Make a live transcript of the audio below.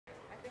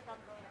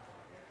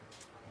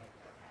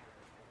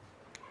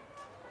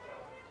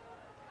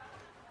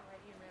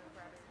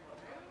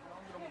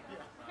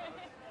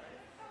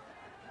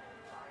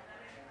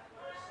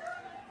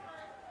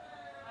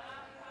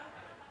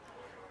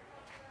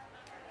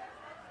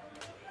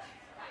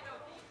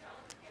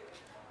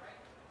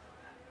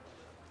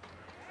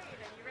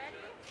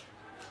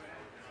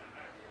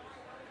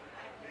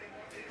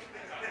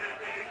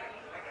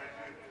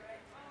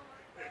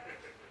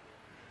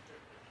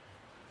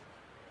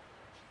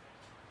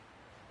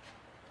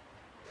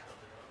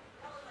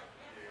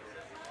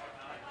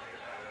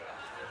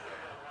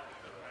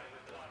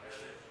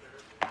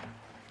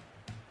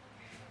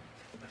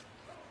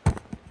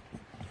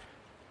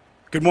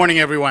Good morning,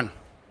 everyone.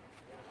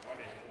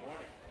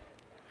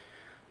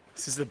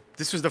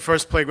 This was the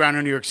first playground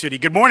in New York City.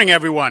 Good morning,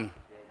 everyone.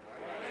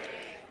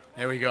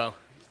 There we go.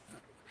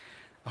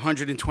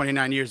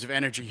 129 years of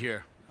energy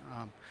here.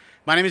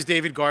 My name is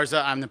David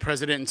Garza. I'm the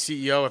president and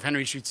CEO of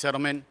Henry Street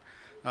Settlement.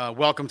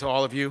 Welcome to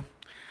all of you.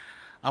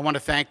 I want to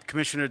thank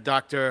Commissioner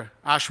Dr.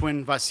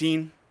 Ashwin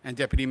Vasan and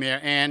Deputy Mayor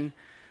Ann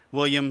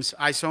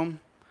Williams-Isom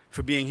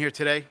for being here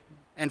today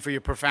and for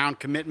your profound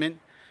commitment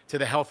to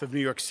the health of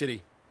New York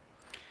City,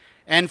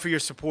 and for your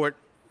support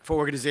for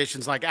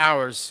organizations like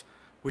ours,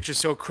 which is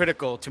so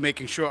critical to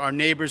making sure our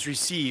neighbors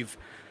receive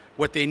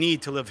what they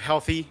need to live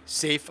healthy,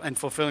 safe, and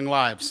fulfilling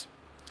lives.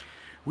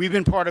 We've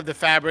been part of the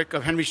fabric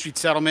of Henry Street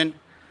Settlement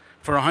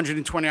for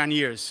 129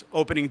 years,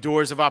 opening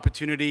doors of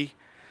opportunity,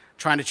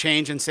 trying to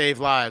change and save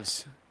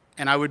lives.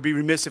 And I would be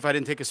remiss if I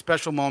didn't take a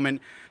special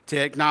moment to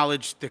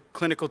acknowledge the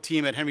clinical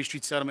team at Henry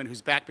Street Settlement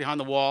who's back behind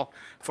the wall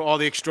for all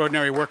the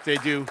extraordinary work they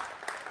do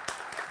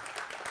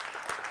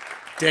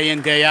day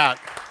in, day out.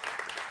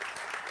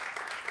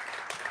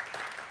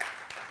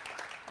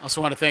 I also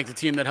want to thank the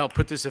team that helped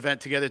put this event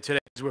together today,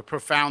 because we're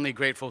profoundly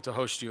grateful to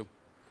host you.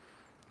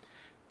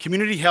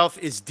 Community health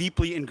is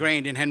deeply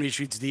ingrained in Henry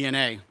Street's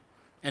DNA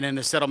and in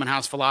the Settlement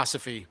House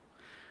philosophy.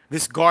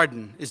 This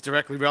garden is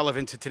directly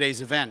relevant to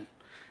today's event.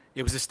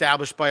 It was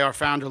established by our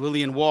founder,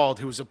 Lillian Wald,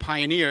 who was a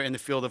pioneer in the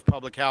field of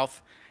public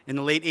health in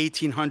the late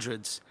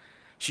 1800s.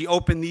 She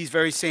opened these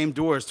very same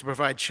doors to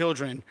provide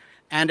children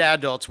and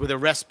adults with a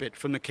respite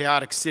from the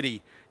chaotic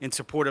city in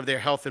support of their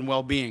health and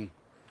well-being.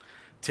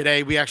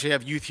 Today, we actually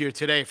have youth here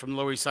today from the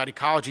Lower East Side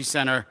Ecology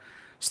Center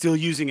still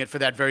using it for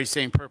that very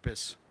same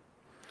purpose.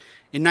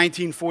 In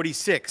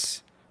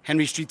 1946,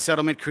 Henry Street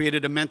Settlement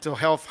created a mental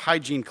health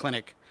hygiene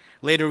clinic,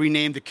 later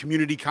renamed the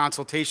Community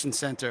Consultation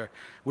Center,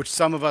 which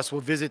some of us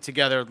will visit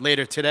together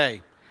later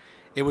today.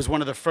 It was one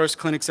of the first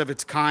clinics of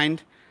its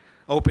kind,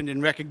 opened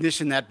in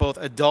recognition that both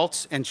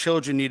adults and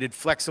children needed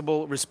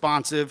flexible,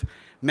 responsive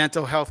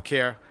mental health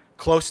care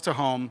close to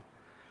home,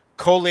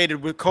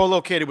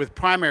 co-located with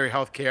primary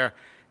health care,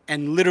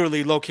 and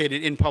literally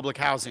located in public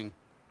housing.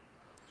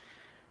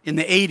 In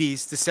the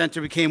 80s, the center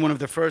became one of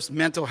the first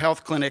mental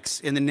health clinics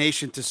in the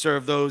nation to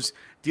serve those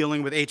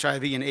dealing with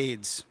HIV and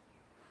AIDS.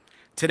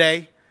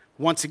 Today,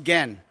 once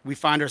again, we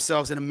find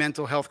ourselves in a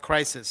mental health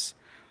crisis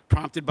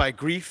prompted by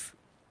grief,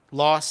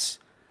 loss,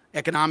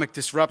 economic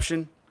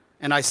disruption,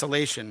 and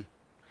isolation.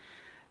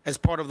 As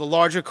part of the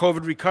larger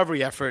COVID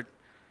recovery effort,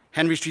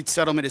 Henry Street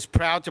Settlement is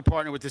proud to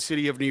partner with the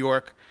City of New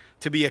York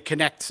to be a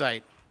Connect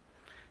site.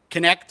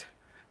 Connect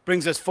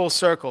brings us full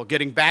circle,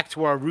 getting back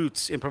to our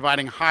roots in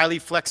providing highly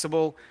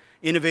flexible,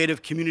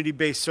 innovative,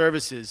 community-based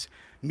services,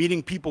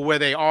 meeting people where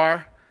they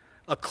are,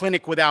 a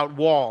clinic without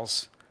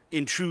walls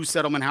in true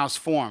Settlement House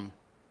form.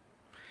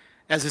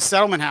 As a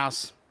Settlement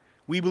House,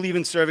 we believe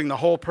in serving the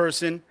whole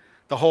person,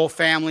 the whole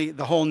family,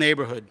 the whole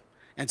neighborhood.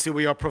 And so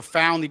we are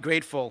profoundly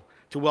grateful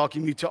to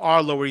welcome you to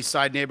our Lower East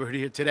Side neighborhood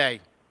here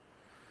today.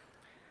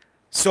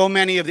 So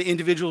many of the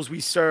individuals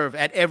we serve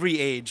at every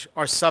age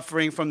are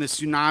suffering from the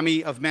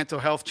tsunami of mental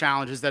health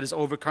challenges that is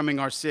overcoming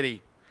our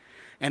city.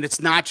 And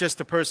it's not just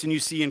the person you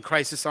see in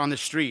crisis on the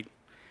street.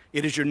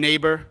 It is your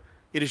neighbor,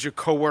 it is your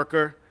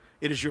coworker,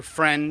 it is your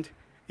friend,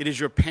 it is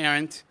your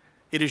parent,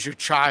 it is your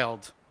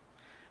child.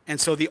 And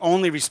so the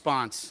only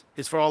response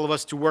is for all of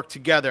us to work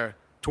together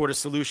toward a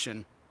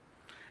solution.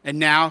 And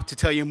now, to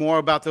tell you more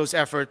about those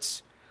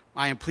efforts,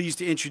 I am pleased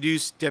to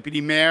introduce Deputy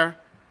Mayor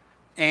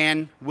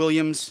Ann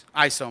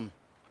Williams-Isom.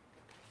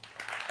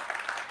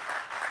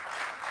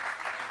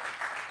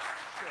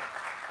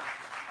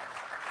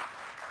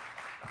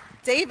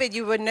 David,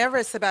 you were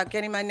nervous about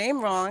getting my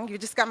name wrong. You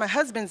just got my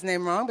husband's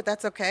name wrong, but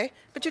that's okay.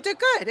 But you did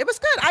good. It was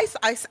good.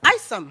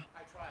 Isom.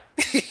 I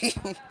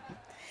tried.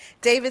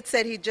 David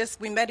said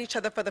we met each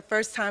other for the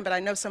first time, but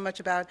I know so much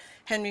about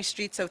Henry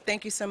Street, so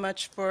thank you so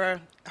much for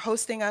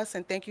hosting us,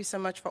 and thank you so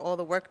much for all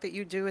the work that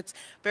you do. It's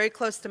very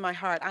close to my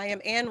heart. I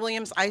am Ann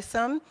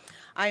Williams-Isom.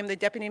 I am the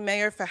Deputy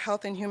Mayor for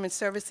Health and Human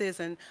Services,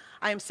 and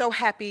I am so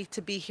happy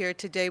to be here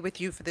today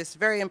with you for this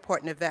very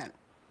important event.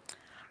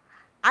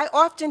 I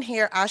often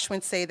hear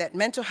Ashwin say that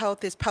mental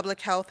health is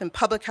public health and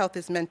public health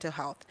is mental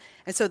health.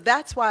 And so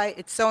that's why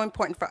it's so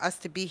important for us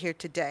to be here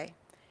today.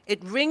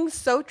 It rings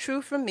so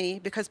true for me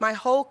because my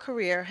whole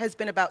career has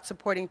been about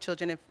supporting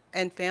children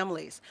and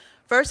families.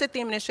 First at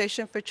the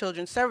Administration for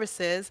Children's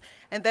Services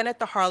and then at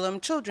the Harlem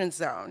Children's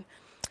Zone.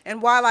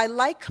 And while I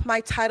like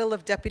my title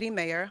of Deputy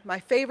Mayor, my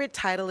favorite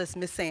title is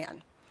Miss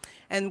Ann.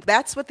 And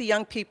that's what the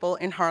young people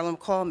in Harlem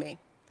call me.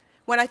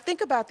 When I think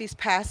about these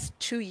past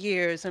 2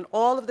 years and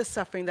all of the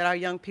suffering that our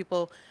young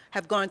people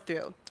have gone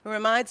through, it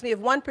reminds me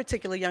of one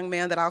particular young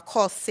man that I'll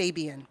call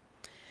Sabian.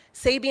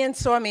 Sabian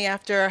saw me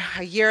after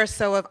a year or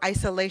so of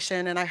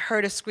isolation, and I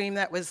heard a scream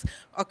that was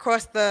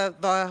across from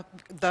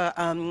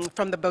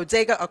the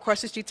bodega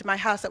across the street to my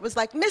house that was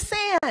like, "Miss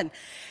Ann!"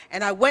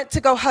 And I went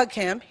to go hug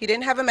him. He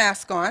didn't have a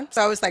mask on,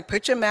 so I was like,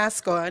 "Put your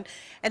mask on,"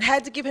 and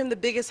had to give him the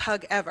biggest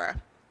hug ever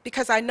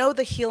because I know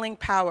the healing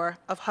power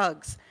of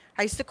hugs.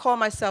 I used to call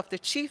myself the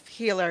chief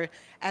healer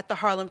at the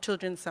Harlem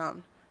Children's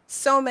Zone.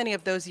 So many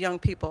of those young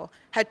people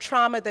had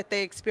trauma that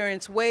they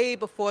experienced way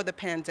before the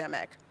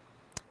pandemic.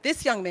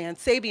 This young man,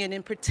 Sabian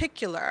in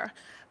particular,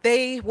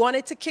 they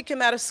wanted to kick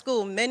him out of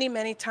school many,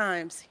 many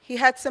times. He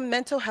had some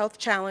mental health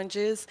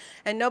challenges,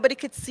 and nobody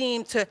could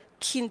seem to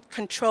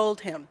control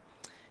him.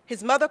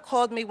 His mother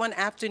called me one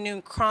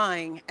afternoon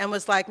crying and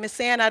was like, "Miss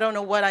Ann, I don't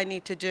know what I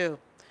need to do."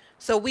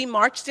 So we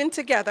marched in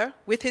together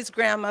with his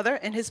grandmother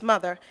and his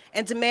mother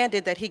and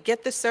demanded that he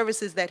get the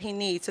services that he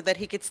needs so that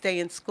he could stay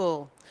in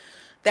school.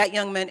 That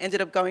young man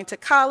ended up going to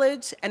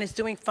college and is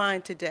doing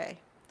fine today.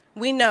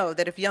 We know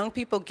that if young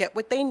people get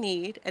what they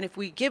need and if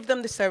we give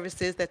them the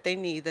services that they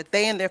need, that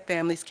they and their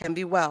families can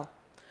be well.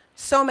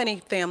 So many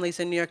families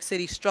in New York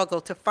City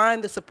struggle to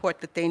find the support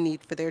that they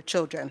need for their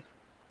children.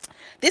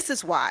 This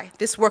is why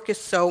this work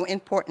is so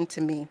important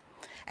to me.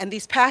 And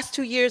these past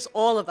 2 years,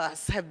 all of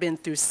us have been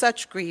through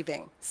such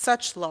grieving,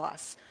 such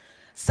loss,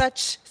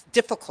 such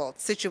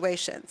difficult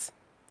situations.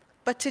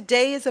 But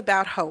today is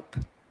about hope.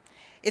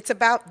 It's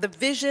about the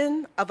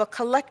vision of a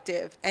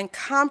collective and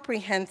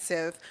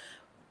comprehensive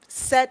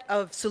set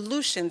of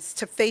solutions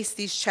to face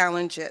these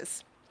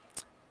challenges.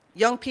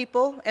 Young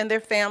people and their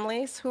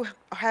families who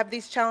have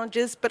these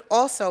challenges, but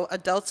also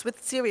adults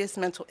with serious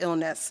mental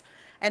illness,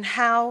 and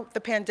how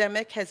the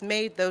pandemic has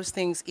made those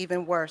things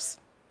even worse.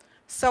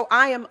 So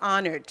I am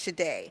honored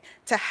today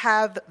to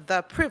have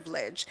the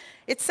privilege.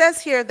 It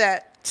says here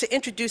that to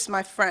introduce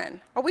my friend.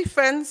 Are we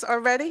friends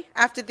already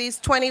after these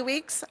 20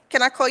 weeks?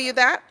 Can I call you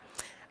that?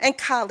 And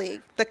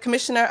colleague, the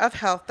Commissioner of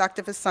Health,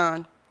 Dr.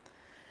 Vasan.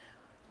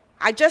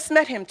 I just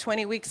met him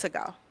 20 weeks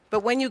ago,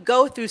 but when you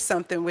go through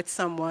something with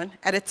someone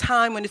at a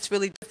time when it's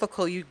really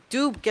difficult, you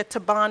do get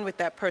to bond with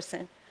that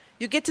person.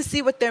 You get to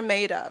see what they're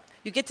made of.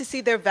 You get to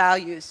see their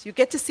values. You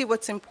get to see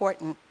what's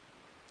important.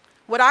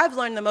 What I've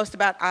learned the most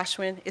about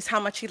Ashwin is how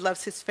much he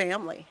loves his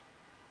family.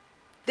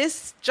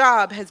 This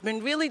job has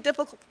been really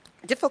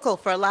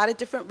difficult for a lot of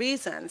different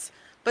reasons,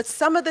 but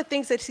some of the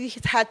things that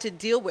he's had to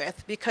deal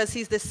with because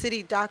he's the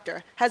city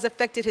doctor has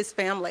affected his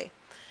family.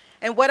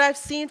 And what I've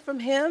seen from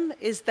him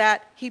is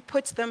that he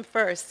puts them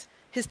first,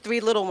 his 3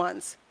 little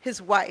ones,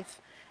 his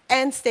wife,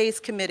 and stays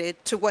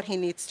committed to what he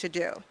needs to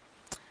do.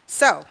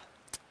 So,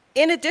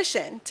 in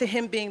addition to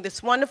him being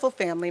this wonderful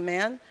family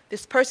man,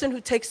 this person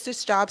who takes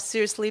this job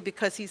seriously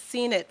because he's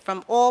seen it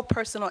from all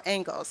personal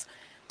angles,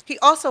 he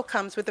also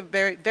comes with a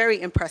very,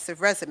 very impressive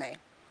resume.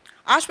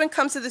 Ashwin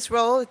comes to this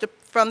role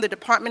from the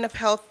Department of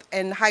Health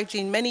and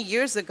Hygiene many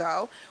years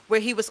ago, where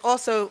he was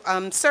also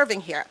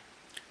serving here.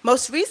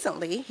 Most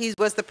recently, he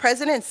was the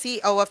president and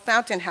CEO of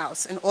Fountain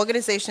House, an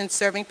organization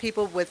serving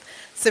people with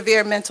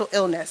severe mental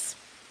illness.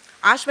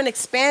 Ashwin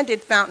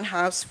expanded Fountain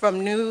House from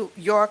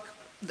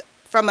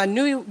a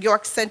New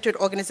York-centered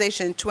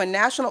organization to a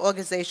national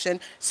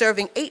organization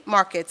serving 8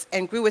 markets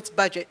and grew its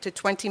budget to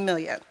 $20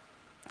 million.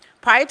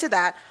 Prior to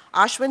that,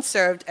 Ashwin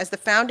served as the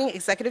founding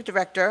executive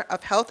director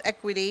of Health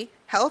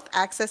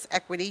Access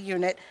Equity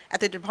Unit at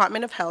the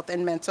Department of Health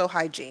and Mental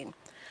Hygiene.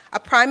 A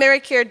primary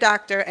care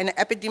doctor and an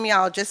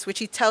epidemiologist, which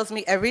he tells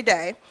me every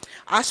day,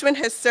 Ashwin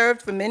has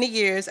served for many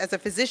years as a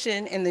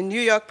physician in the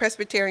New York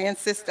Presbyterian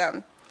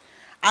system.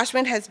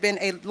 Ashwin has been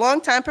a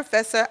longtime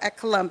professor at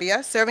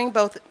Columbia, serving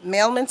both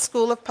Mailman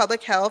School of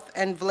Public Health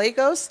and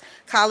Vlagos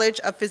College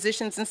of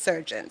Physicians and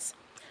Surgeons.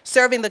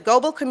 Serving the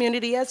global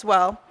community as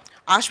well,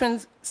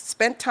 Ashwin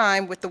spent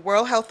time with the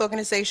World Health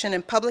Organization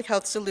and Public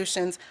Health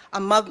Solutions,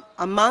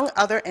 among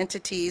other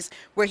entities,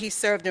 where he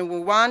served in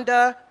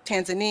Rwanda,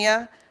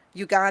 Tanzania,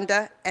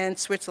 Uganda, and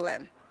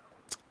Switzerland.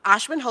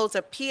 Ashwin holds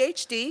a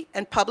PhD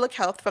in public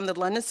health from the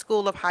London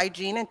School of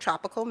Hygiene and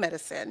Tropical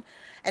Medicine,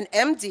 an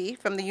MD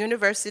from the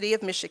University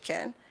of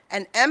Michigan,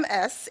 an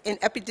MS in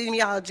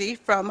epidemiology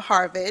from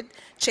Harvard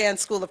Chan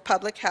School of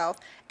Public Health,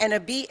 and a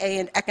BA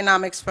in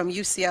economics from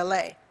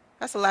UCLA.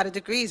 That's a lot of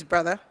degrees,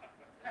 brother.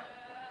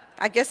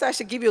 I guess I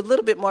should give you a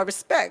little bit more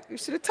respect. You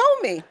should have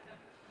told me.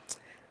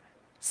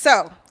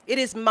 So it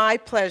is my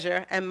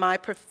pleasure and my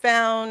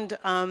profound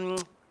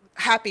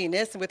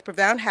happiness, with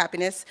profound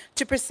happiness,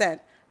 to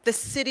present the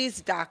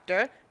city's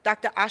doctor,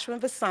 Dr.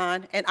 Ashwin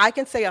Vasan, and I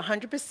can say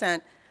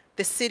 100%,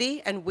 the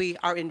city and we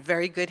are in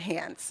very good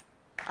hands.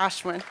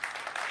 Ashwin.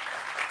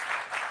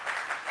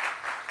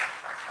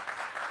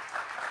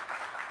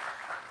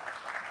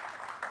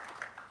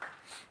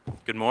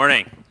 Good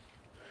morning.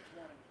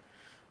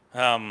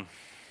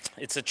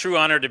 It's a true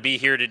honor to be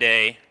here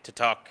today to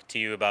talk to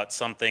you about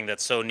something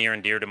that's so near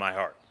and dear to my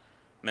heart,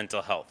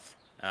 mental health.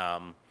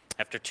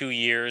 After 2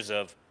 years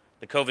of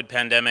the COVID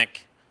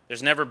pandemic,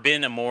 there's never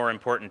been a more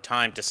important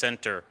time to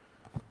center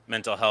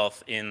mental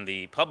health in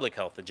the public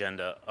health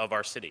agenda of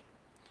our city.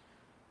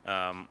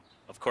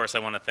 Of course, I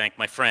want to thank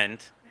my friend,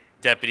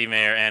 Deputy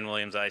Mayor Ann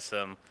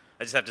Williams-Isom.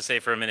 I just have to say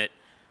for a minute,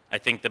 I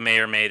think the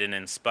mayor made an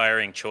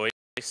inspired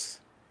choice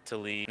to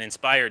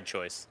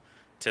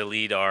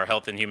lead our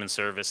Health and Human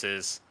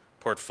Services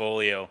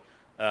portfolio.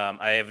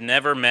 I have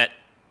never met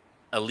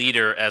a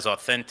leader as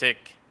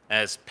authentic,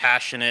 as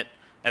passionate,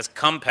 as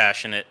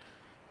compassionate,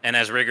 and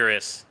as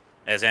rigorous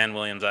as Ann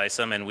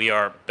Williams-Isom, and we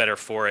are better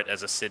for it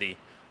as a city.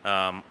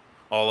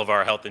 All of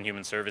our health and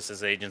human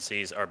services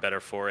agencies are better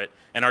for it,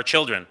 and our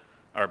children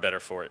are better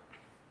for it.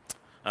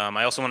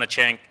 I also want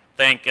to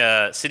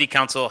thank City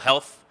Council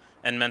Health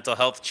and Mental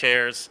Health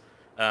Chairs,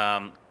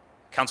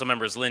 Council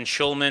members Lynn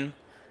Schulman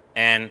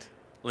and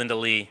Linda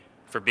Lee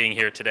for being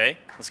here today.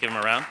 Let's give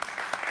them a round.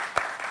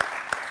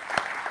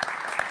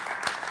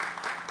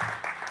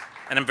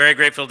 And I'm very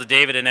grateful to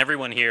David and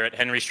everyone here at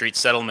Henry Street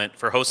Settlement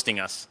for hosting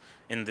us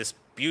in this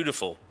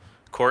beautiful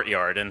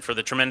courtyard and for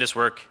the tremendous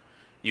work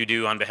you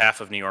do on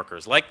behalf of New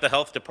Yorkers. Like the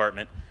health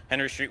department,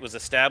 Henry Street was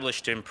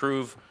established to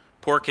improve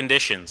poor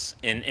conditions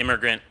in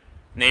immigrant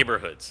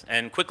neighborhoods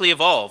and quickly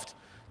evolved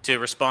to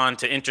respond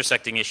to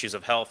intersecting issues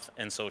of health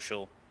and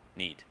social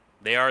need.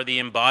 They are the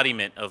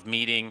embodiment of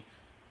meeting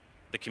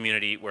the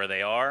community where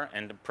they are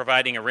and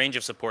providing a range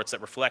of supports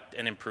that reflect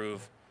and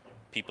improve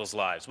people's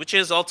lives, which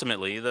is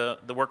ultimately the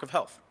work of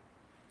health.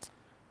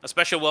 A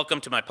special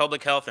welcome to my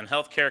public health and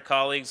healthcare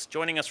colleagues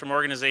joining us from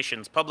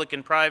organizations, public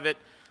and private,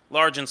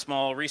 large and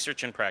small,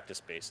 research and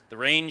practice-based. The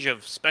range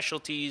of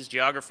specialties,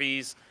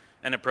 geographies,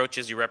 and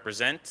approaches you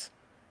represent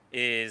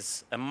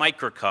is a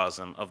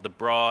microcosm of the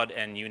broad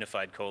and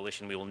unified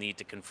coalition we will need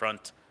to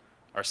confront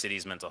our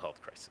city's mental health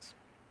crisis.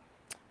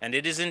 And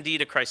it is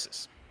indeed a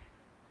crisis.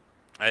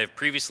 I have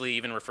previously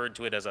even referred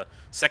to it as a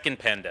second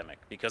pandemic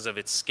because of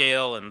its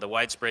scale and the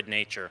widespread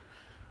nature,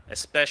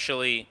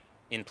 especially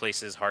in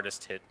places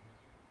hardest hit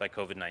by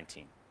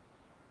COVID-19.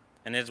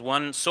 And it is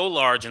one so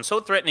large and so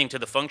threatening to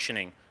the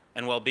functioning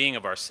and well-being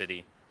of our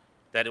city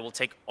that it will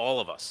take all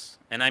of us,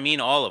 and I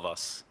mean all of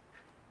us,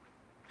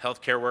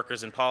 healthcare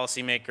workers and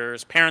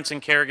policymakers, parents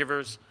and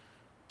caregivers,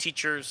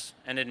 teachers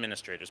and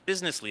administrators,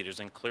 business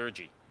leaders and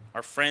clergy,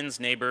 our friends,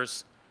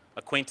 neighbors,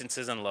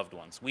 acquaintances, and loved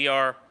ones. We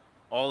are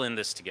all in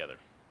this together.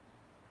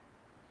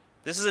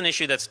 This is an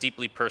issue that's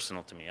deeply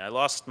personal to me. I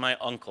lost my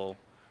uncle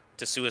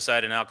to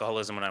suicide and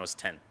alcoholism when I was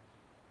 10.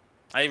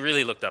 I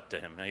really looked up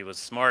to him. He was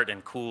smart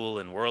and cool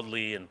and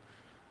worldly, and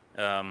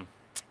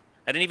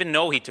I didn't even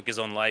know he took his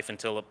own life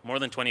until more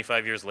than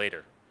 25 years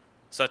later.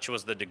 Such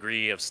was the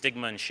degree of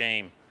stigma and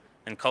shame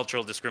and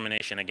cultural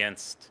discrimination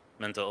against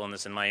mental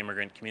illness in my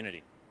immigrant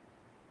community.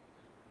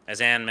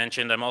 As Anne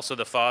mentioned, I'm also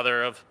the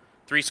father of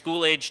 3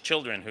 school-aged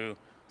children who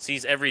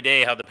sees every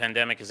day how the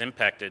pandemic has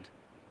impacted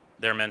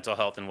their mental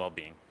health and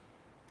well-being.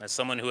 As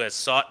someone who has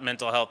sought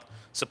mental health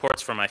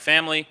supports for my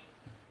family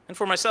and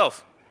for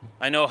myself,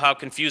 I know how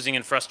confusing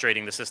and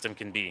frustrating the system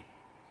can be,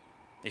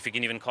 if you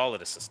can even call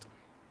it a system.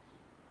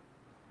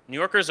 New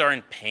Yorkers are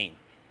in pain.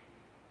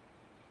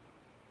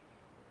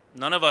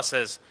 None of us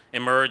has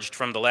emerged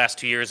from the last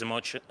 2 years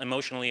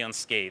emotionally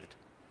unscathed.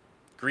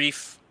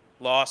 Grief,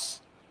 loss,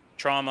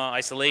 trauma,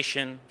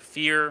 isolation,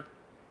 fear,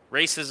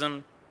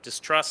 racism,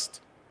 distrust,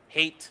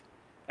 hate,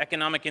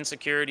 economic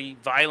insecurity,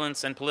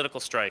 violence, and political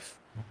strife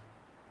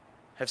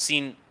have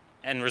seen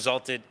and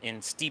resulted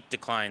in steep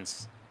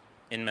declines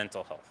in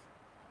mental health.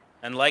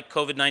 And like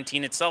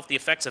COVID-19 itself, the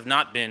effects have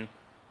not been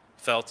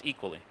felt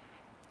equally.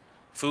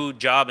 Food,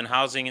 job, and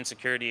housing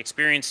insecurity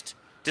experienced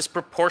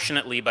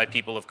disproportionately by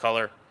people of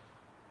color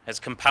has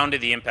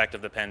compounded the impact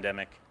of the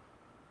pandemic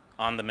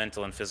on the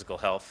mental and physical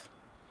health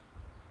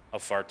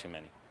of far too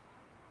many.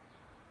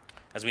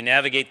 As we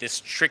navigate this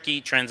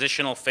tricky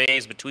transitional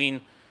phase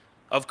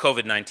of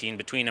COVID-19,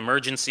 between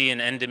emergency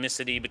and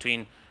endemicity,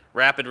 between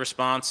rapid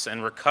response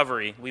and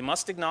recovery, we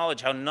must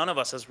acknowledge how none of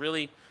us has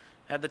really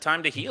had the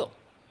time to heal,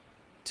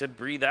 to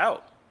breathe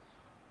out,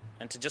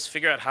 and to just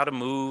figure out how to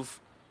move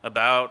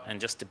about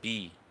and just to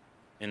be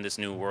in this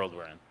new world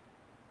we're in.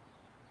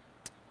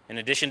 In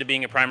addition to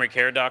being a primary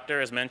care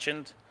doctor, as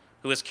mentioned,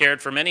 who has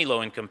cared for many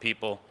low-income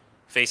people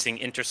facing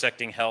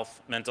intersecting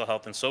health, mental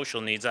health, and social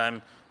needs,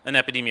 I'm an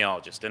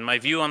epidemiologist, and my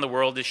view on the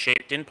world is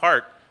shaped in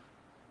part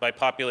by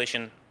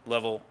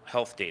population-level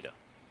health data.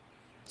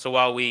 So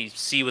while we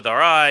see with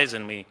our eyes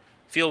and we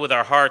feel with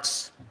our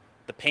hearts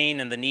the pain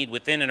and the need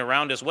within and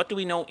around us, what do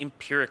we know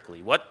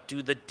empirically? What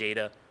do the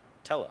data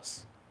tell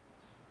us?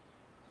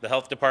 The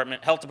health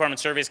department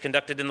surveys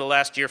conducted in the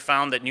last year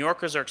found that New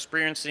Yorkers are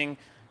experiencing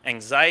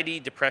anxiety,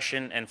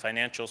 depression, and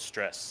financial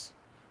stress.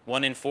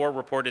 1 in 4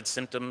 reported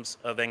symptoms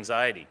of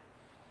anxiety,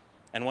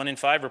 and 1 in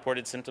 5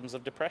 reported symptoms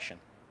of depression.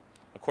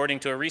 According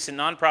to a recent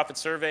nonprofit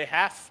survey,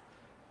 half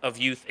of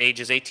youth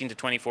ages 18 to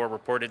 24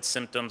 reported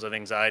symptoms of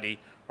anxiety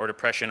or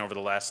depression over the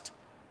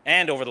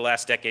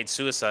last decade.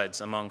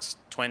 Suicides amongst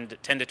 10 to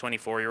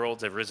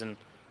 24-year-olds have risen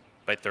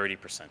by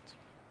 30%.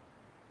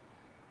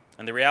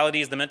 And the reality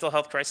is the mental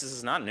health crisis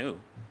is not new.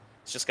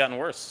 It's just gotten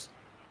worse.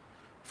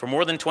 For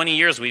more than 20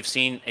 years, we've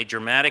seen a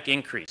dramatic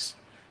increase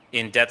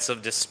in deaths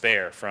of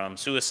despair from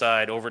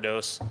suicide,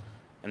 overdose,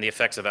 and the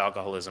effects of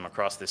alcoholism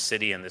across this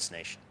city and this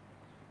nation.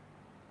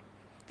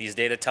 These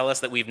data tell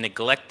us that we've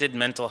neglected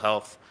mental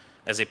health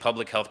as a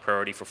public health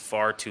priority for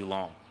far too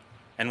long.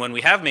 And when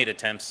we have made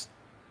attempts,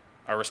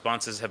 our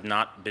responses have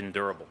not been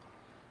durable.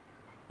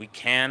 We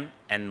can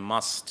and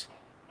must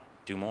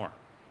do more.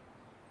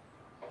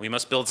 We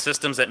must build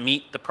systems that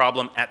meet the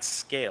problem at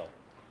scale,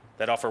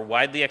 that offer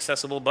widely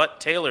accessible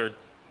but tailored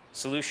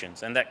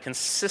solutions, and that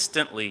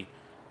consistently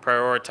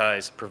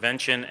prioritize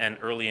prevention and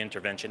early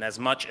intervention as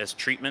much as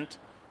treatment,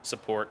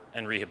 support,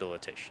 and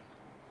rehabilitation.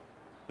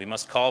 We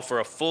must call for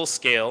a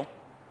full-scale,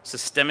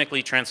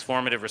 systemically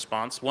transformative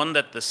response, one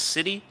that the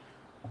city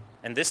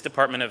and this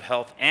Department of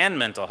Health and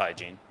Mental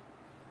Hygiene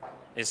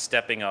is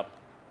stepping up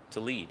to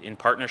lead in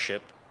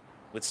partnership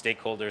with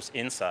stakeholders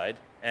inside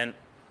and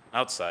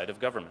outside of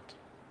government.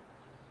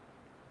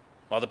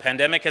 While the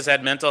pandemic has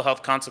had mental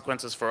health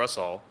consequences for us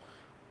all,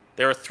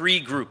 there are three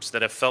groups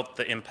that have felt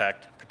the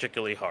impact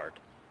particularly hard: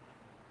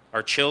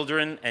 our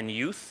children and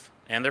youth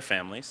and their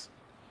families,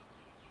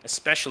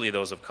 especially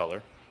those of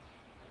color,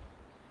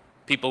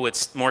 people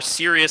with more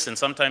serious and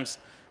sometimes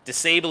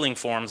disabling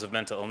forms of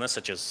mental illness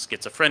such as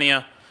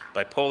schizophrenia,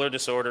 bipolar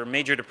disorder,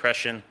 major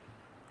depression,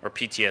 or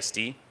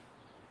PTSD,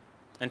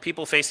 and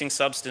people facing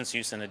substance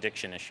use and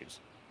addiction issues,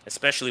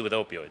 especially with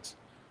opioids,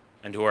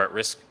 and who are at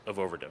risk of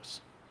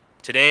overdose.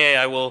 Today,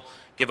 I will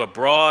give a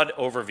broad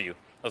overview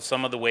of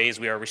some of the ways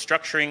we are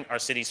restructuring our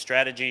city's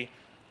strategy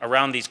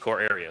around these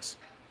core areas,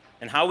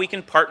 and how we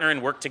can partner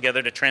and work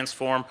together to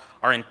transform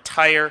our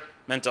entire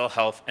mental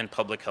health and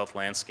public health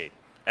landscape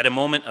at a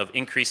moment of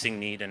increasing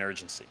need and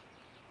urgency.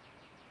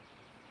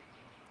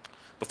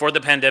 Before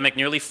the pandemic,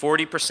 nearly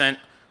 40%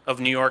 of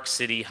New York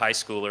City high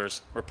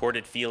schoolers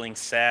reported feeling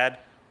sad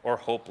or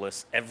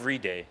hopeless every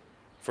day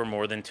for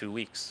more than 2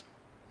 weeks.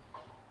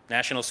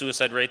 National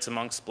suicide rates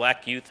amongst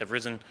Black youth have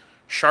risen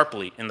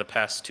sharply in the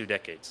past 2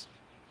 decades.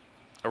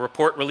 A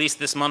report released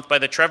this month by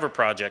the Trevor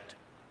Project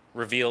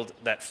revealed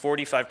that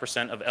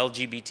 45% of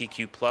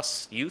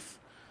LGBTQ+ youth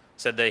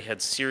said they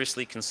had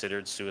seriously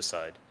considered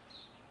suicide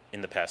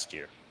in the past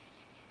year.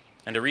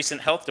 And a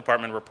recent health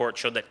department report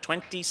showed that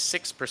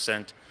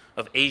 26%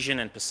 of Asian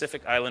and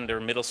Pacific Islander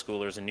middle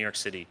schoolers in New York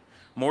City,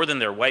 more than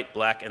their white,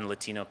 Black, and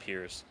Latino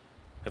peers,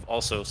 have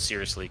also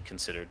seriously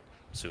considered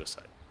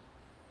suicide.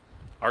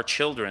 Our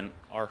children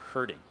are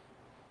hurting.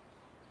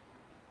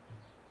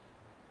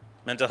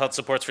 Mental health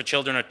supports for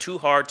children are too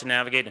hard to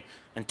navigate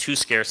and too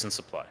scarce in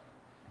supply.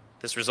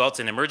 This results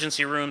in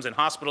emergency rooms and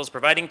hospitals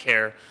providing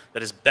care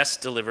that is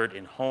best delivered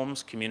in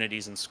homes,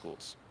 communities, and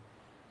schools.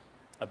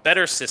 A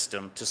better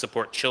system to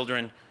support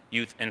children,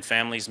 youth, and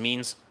families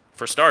means,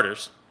 for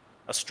starters,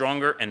 a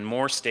stronger and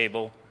more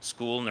stable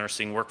school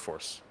nursing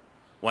workforce,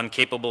 one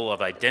capable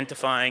of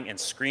identifying and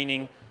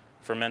screening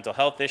for mental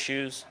health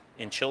issues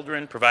in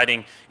children,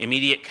 providing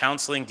immediate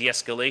counseling,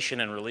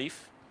 de-escalation, and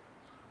relief,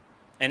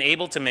 and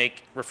able to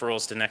make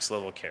referrals to next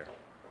level care.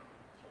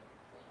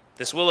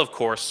 This will, of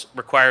course,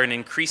 require an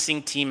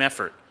increasing team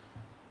effort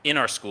in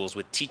our schools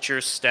with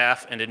teachers,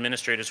 staff, and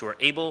administrators who are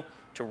able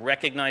to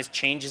recognize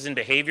changes in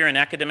behavior and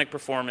academic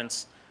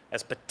performance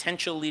as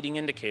potential leading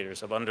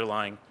indicators of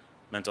underlying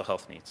mental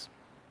health needs.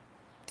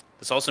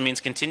 This also means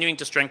continuing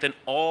to strengthen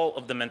all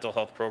of the mental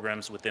health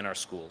programs within our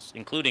schools,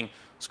 including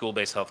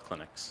school-based health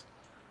clinics.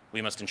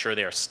 We must ensure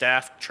they are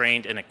staffed,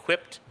 trained, and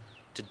equipped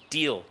to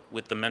deal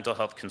with the mental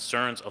health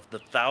concerns of the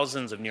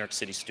thousands of New York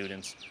City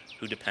students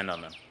who depend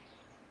on them.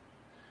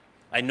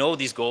 I know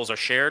these goals are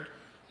shared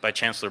by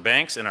Chancellor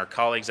Banks and our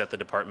colleagues at the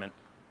Department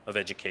of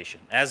Education.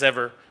 As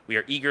ever, we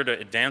are eager to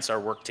advance our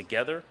work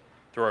together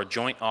through our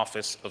joint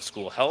Office of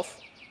School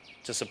Health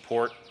to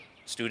support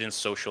students'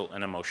 social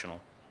and emotional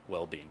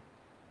well-being.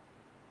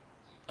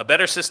 A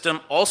better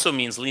system also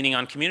means leaning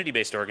on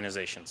community-based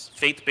organizations,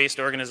 faith-based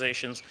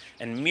organizations,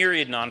 and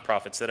myriad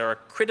nonprofits that are a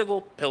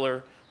critical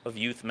pillar of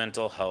youth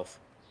mental health,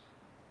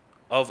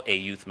 of a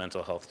youth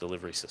mental health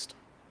delivery system.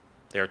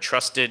 They are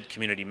trusted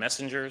community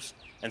messengers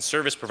and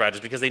service providers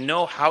because they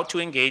know how to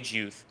engage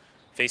youth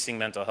facing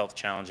mental health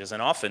challenges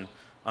and often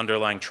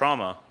underlying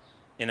trauma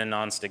in a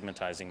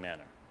non-stigmatizing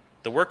manner.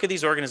 The work of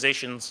these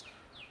organizations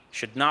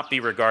should not be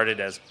regarded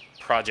as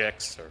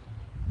projects or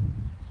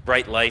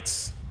bright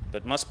lights,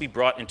 but must be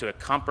brought into a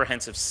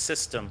comprehensive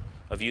system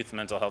of youth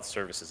mental health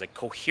services, a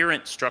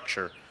coherent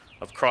structure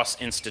of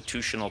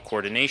cross-institutional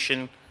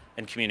coordination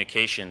and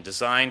communication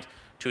designed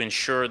to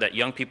ensure that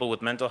young people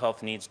with mental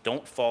health needs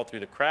don't fall through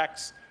the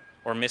cracks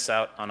or miss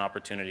out on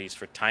opportunities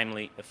for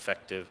timely,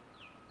 effective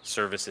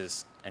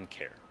services and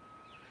care.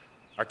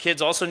 Our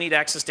kids also need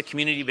access to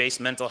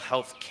community-based mental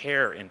health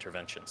care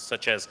interventions,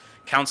 such as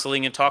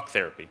counseling and talk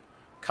therapy,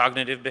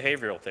 cognitive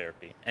behavioral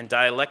therapy, and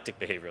dialectic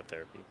behavioral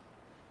therapy,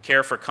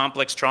 care for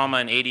complex trauma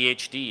and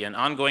ADHD, and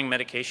ongoing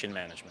medication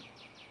management.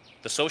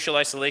 The social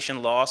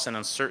isolation, loss, and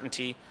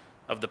uncertainty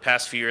of the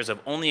past few years have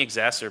only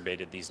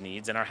exacerbated these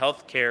needs, and our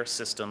healthcare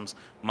systems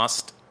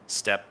must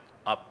step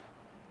up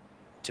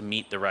to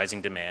meet the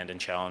rising demand and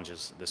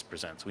challenges this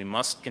presents. We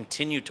must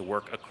continue to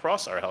work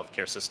across our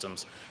healthcare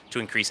systems to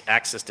increase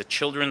access to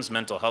children's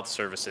mental health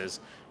services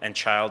and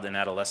child and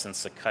adolescent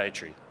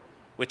psychiatry,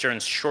 which are in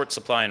short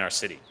supply in our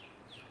city.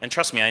 And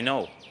trust me, I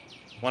know.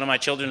 One of my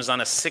children is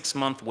on a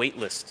 6-month wait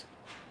list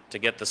to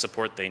get the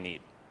support they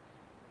need.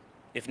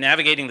 If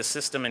navigating the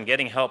system and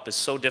getting help is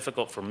so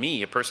difficult for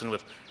me, a person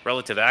with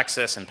relative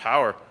access and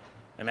power,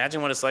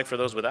 imagine what it's like for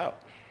those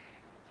without.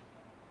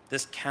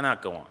 This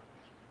cannot go on.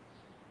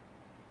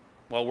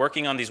 While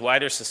working on these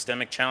wider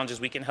systemic challenges,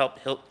 we can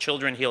help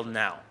children heal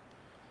now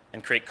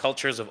and create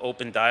cultures of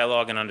open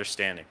dialogue and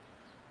understanding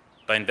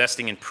by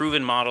investing in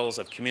proven models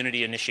of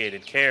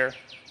community-initiated care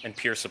and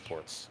peer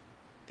supports.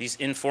 These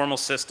informal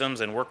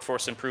systems and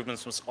workforce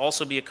improvements must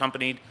also be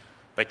accompanied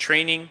by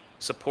training,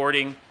 support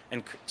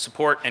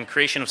and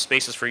creation of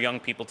spaces for young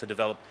people to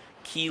develop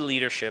key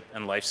leadership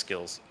and life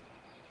skills,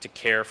 to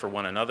care for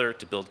one another,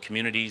 to build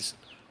communities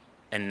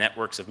and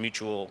networks of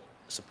mutual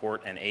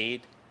support and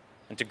aid,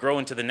 and to grow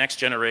into the next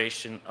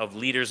generation of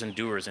leaders and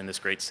doers in this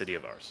great city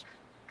of ours.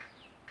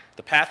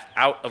 The path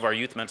out of our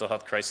youth mental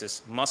health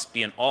crisis must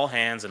be an all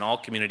hands and all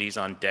communities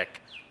on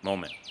deck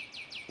moment.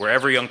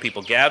 Wherever young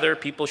people gather,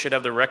 people should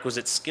have the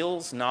requisite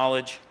skills,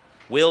 knowledge,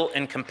 will,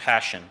 and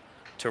compassion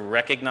to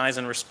recognize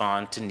and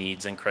respond to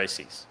needs and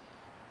crises.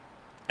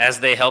 As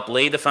they help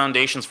lay the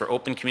foundations for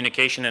open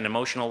communication and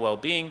emotional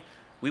well-being,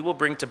 we will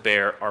bring to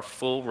bear our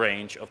full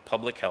range of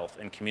public health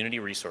and community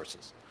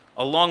resources,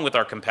 along with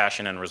our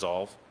compassion and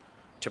resolve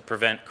to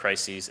prevent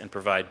crises and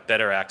provide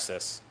better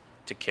access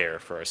to care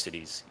for our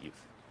city's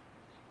youth.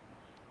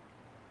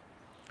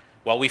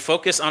 While we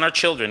focus on our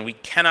children, we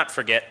cannot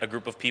forget a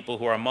group of people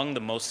who are among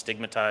the most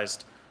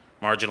stigmatized,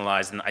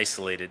 marginalized, and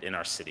isolated in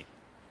our city.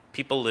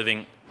 People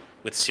living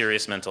with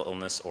serious mental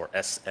illness, or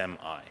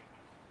SMI.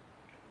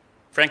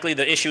 Frankly,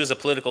 the issue is a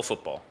political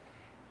football,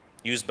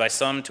 used by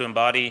some to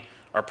embody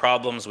our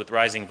problems with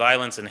rising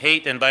violence and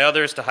hate, and by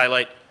others to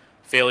highlight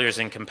failures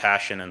in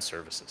compassion and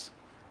services.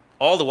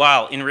 All the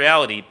while, in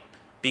reality,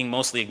 being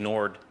mostly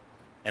ignored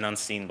and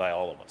unseen by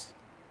all of us.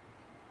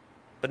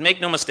 But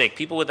make no mistake,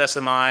 people with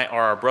SMI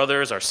are our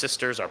brothers, our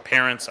sisters, our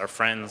parents, our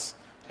friends,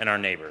 and our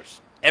neighbors.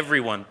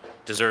 Everyone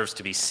deserves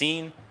to be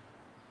seen,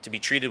 to be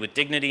treated with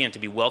dignity, and to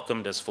be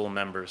welcomed as full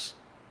members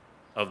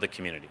of the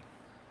community.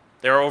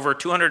 There are over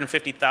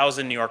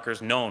 250,000 New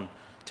Yorkers known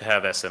to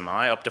have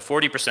SMI, up to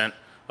 40%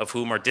 of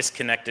whom are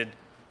disconnected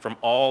from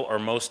all or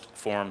most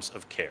forms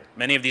of care.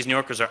 Many of these New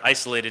Yorkers are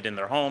isolated in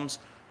their homes,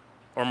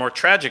 or more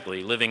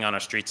tragically, living on our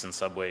streets and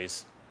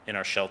subways, in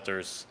our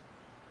shelters,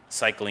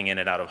 cycling in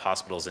and out of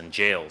hospitals and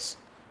jails,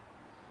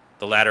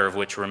 the latter of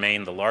which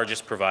remain the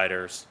largest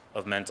providers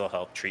of mental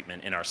health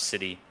treatment in our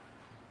city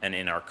and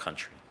in our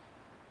country.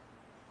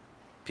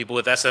 People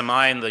with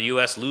SMI in the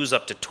US lose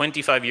up to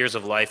 25 years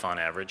of life on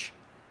average,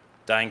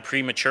 dying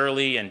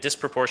prematurely and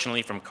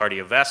disproportionately from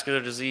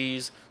cardiovascular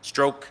disease,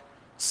 stroke,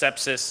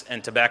 sepsis,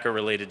 and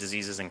tobacco-related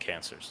diseases and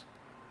cancers.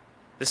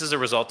 This is a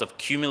result of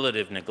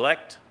cumulative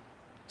neglect,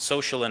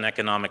 social and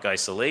economic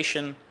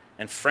isolation,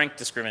 and frank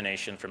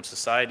discrimination from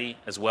society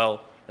as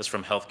well as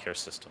from healthcare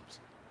systems.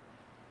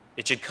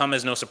 It should come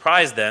as no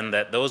surprise then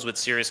that those with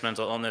serious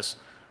mental illness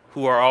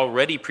who are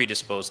already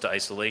predisposed to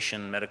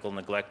isolation, medical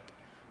neglect,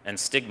 and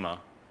stigma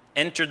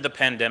entered the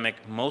pandemic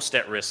most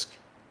at risk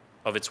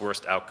of its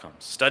worst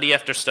outcomes. Study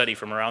after study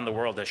from around the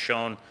world has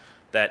shown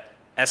that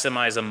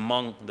SMI is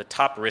among the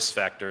top risk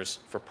factors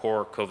for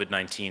poor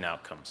COVID-19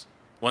 outcomes.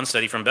 One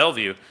study from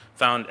Bellevue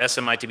found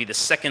SMI to be the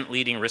second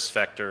leading risk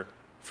factor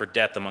for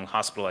death among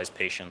hospitalized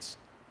patients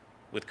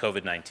with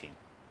COVID-19.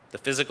 The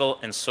physical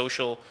and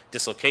social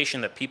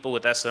dislocation that people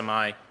with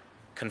SMI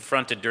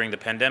confronted during the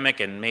pandemic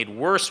and made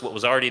worse what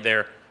was already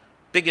their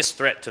biggest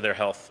threat to their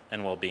health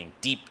and well-being: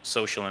 deep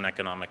social and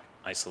economic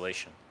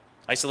isolation.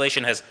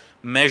 Isolation has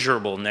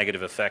measurable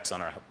negative effects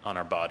on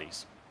our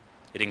bodies.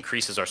 It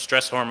increases our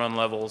stress hormone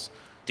levels,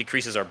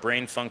 decreases our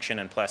brain function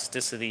and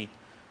plasticity,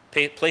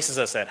 places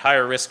us at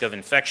higher risk of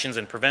infections,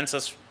 and prevents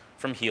us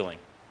from healing.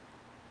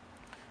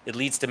 It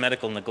leads to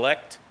medical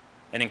neglect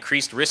and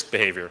increased risk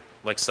behavior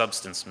like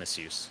substance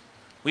misuse.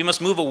 We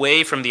must move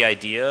away from the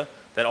idea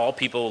that all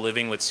people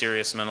living with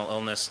serious mental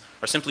illness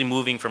are simply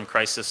moving from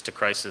crisis to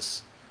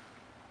crisis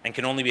and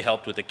can only be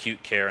helped with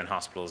acute care and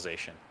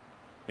hospitalization.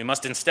 We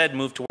must instead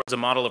move towards a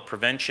model of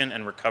prevention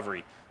and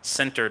recovery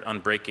centered on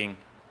breaking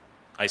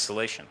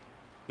isolation.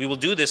 We will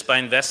do this by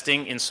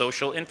investing in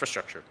social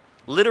infrastructure,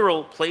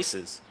 literal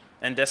places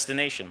and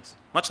destinations,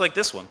 much like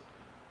this one,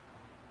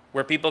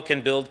 where people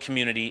can build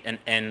community and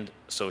end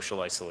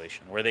social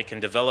isolation, where they can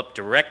develop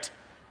direct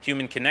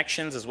human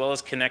connections as well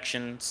as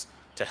connections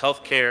to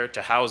healthcare,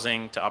 to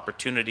housing, to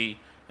opportunity,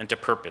 and to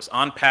purpose,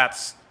 on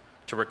paths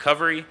to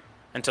recovery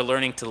and to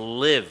learning to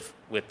live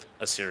with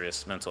a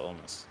serious mental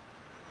illness.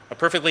 A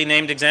perfectly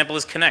named example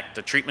is Connect,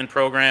 a treatment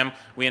program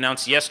we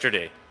announced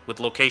yesterday with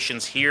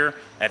locations here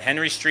at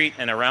Henry Street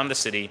and around the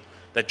city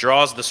that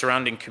draws the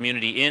surrounding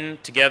community in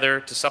together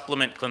to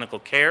supplement clinical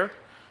care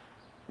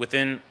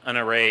within an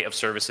array of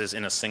services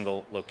in a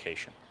single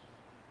location.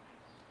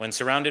 When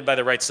surrounded by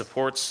the right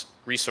supports,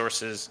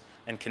 resources,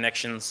 and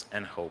connections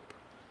and hope,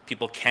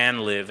 people can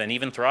live and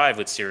even thrive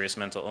with serious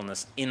mental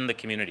illness in the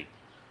community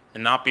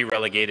and not be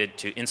relegated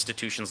to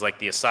institutions like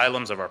the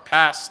asylums of our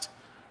past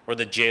or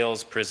the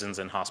jails, prisons,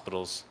 and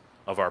hospitals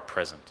of our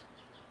present.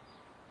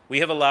 We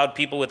have allowed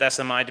people with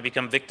SMI to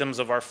become victims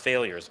of our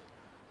failures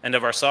and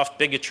of our soft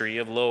bigotry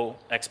of low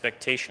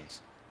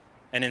expectations,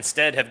 and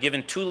instead have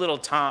given too little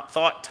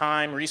thought,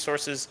 time,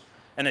 resources,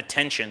 and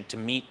attention to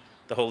meet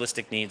the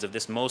holistic needs of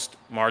this most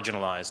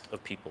marginalized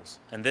of peoples.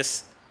 And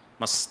this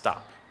must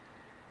stop.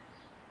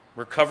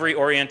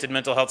 Recovery-oriented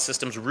mental health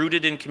systems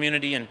rooted in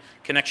community and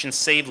connection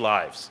save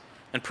lives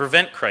and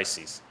prevent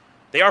crises.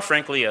 They are,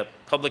 frankly, a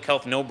public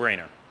health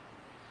no-brainer.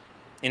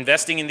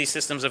 Investing in these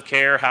systems of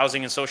care,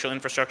 housing, and social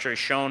infrastructure is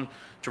shown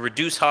to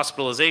reduce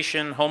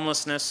hospitalization,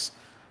 homelessness,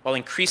 while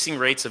increasing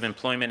rates of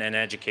employment and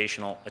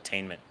educational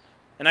attainment.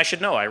 And I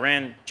should know, I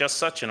ran just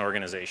such an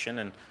organization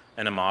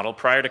and a model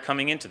prior to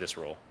coming into this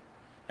role.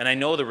 And I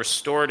know the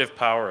restorative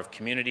power of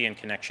community and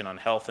connection on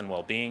health and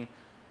well-being,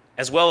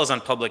 as well as on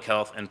public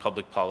health and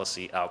public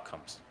policy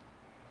outcomes.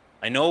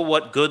 I know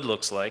what good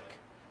looks like,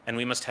 and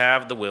we must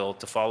have the will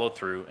to follow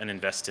through and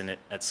invest in it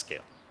at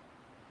scale.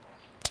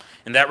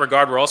 In that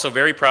regard, we're also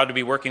very proud to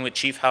be working with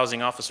Chief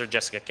Housing Officer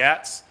Jessica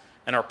Katz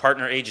and our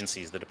partner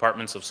agencies, the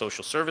Departments of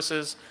Social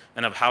Services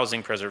and of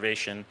Housing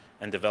Preservation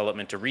and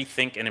Development, to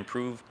rethink and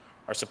improve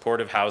our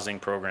supportive housing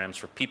programs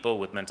for people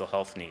with mental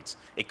health needs,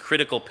 a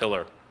critical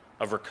pillar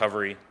of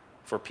recovery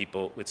for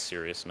people with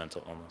serious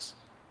mental illness.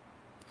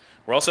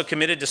 We're also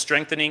committed to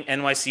strengthening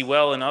NYC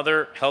Well and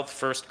other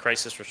health-first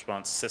crisis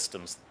response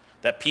systems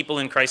that people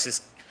in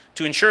crisis,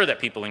 to ensure that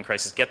people in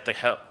crisis get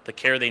the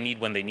care they need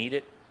when they need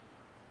it.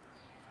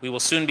 We will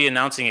soon be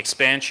announcing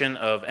expansion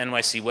of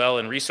NYC Well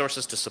and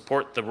resources to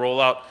support the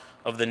rollout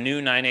of the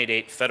new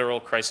 988 Federal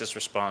Crisis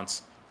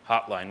Response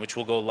Hotline, which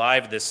will go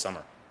live this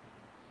summer.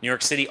 New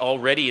York City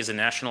already is a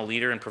national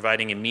leader in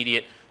providing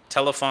immediate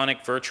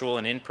telephonic, virtual,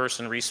 and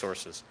in-person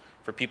resources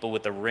for people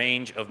with a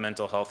range of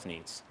mental health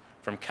needs,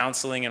 from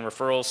counseling and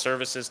referral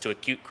services to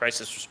acute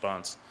crisis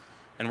response.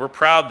 And we're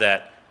proud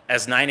that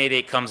as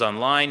 988 comes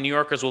online, New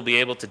Yorkers will be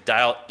able to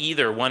dial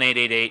either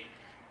 1888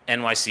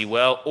 NYC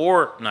Well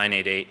or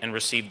 988 and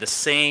receive the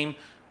same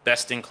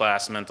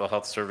best-in-class mental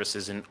health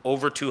services in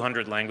over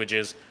 200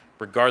 languages,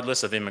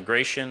 regardless of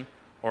immigration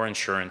or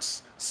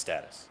insurance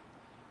status.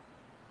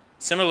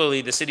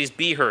 Similarly, the city's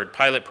Be Heard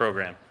pilot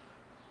program,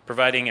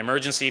 providing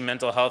emergency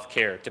mental health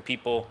care to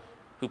people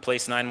who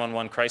place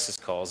 911 crisis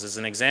calls, is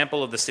an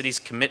example of the city's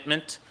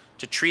commitment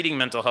to treating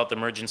mental health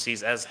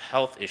emergencies as a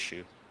health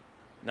issue,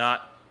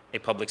 not a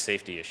public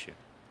safety issue.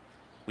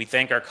 We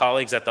thank our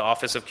colleagues at the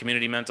Office of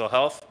Community Mental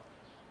Health,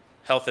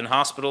 Health in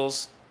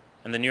Hospitals,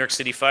 and the New York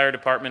City Fire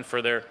Department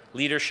for their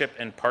leadership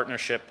and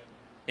partnership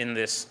in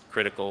this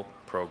critical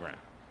program.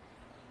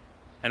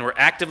 And we're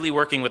actively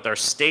working with our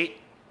state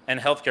and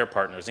healthcare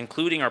partners,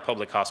 including our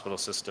public hospital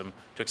system,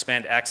 to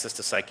expand access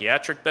to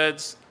psychiatric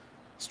beds,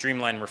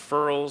 streamline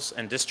referrals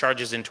and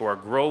discharges into our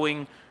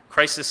growing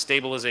crisis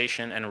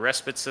stabilization and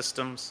respite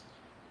systems,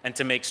 and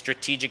to make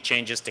strategic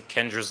changes to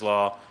Kendra's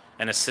Law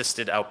and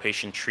assisted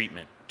outpatient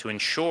treatment to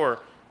ensure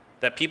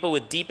that people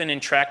with deep and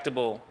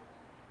intractable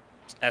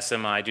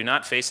SMI do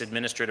not face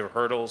administrative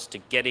hurdles to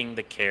getting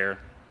the care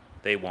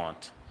they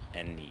want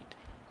and need.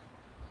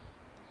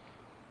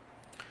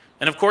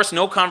 And of course,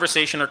 no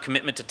conversation or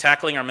commitment to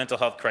tackling our mental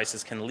health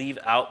crisis can leave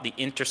out the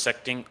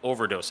intersecting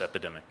overdose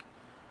epidemic.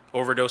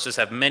 Overdoses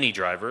have many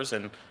drivers,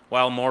 and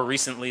while more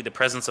recently the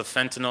presence of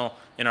fentanyl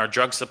in our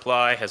drug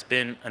supply has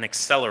been an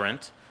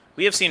accelerant,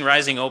 we have seen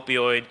rising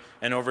opioid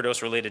and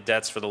overdose-related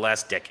deaths for the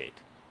last decade.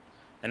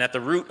 And at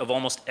the root of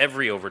almost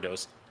every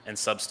overdose and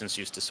substance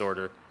use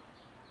disorder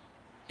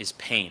is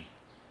pain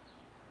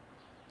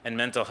and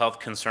mental health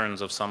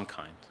concerns of some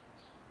kind.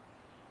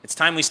 It's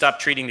time we stop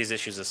treating these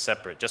issues as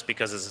separate, just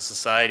because as a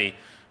society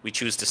we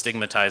choose to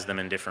stigmatize them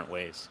in different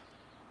ways.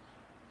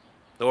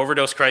 The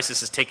overdose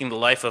crisis is taking the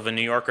life of a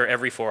New Yorker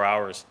every 4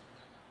 hours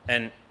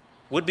and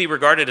would be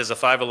regarded as a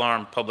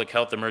 5-alarm public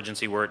health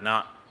emergency were it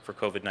not for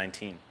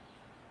COVID-19.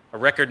 A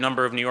record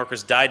number of New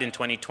Yorkers died in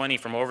 2020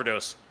 from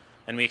overdose,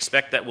 and we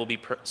expect that will be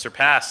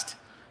surpassed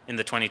in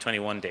the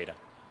 2021 data.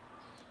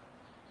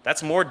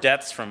 That's more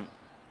deaths from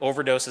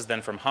overdoses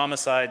than from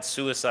homicides,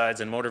 suicides,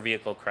 and motor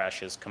vehicle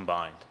crashes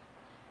combined.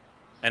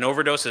 And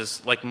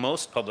overdoses, like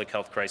most public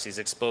health crises,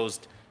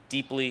 exposed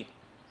deeply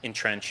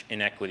entrenched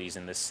inequities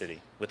in this city,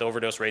 with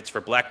overdose rates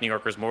for Black New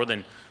Yorkers more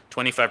than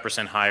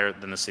 25% higher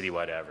than the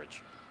citywide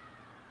average.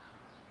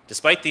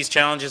 Despite these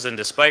challenges and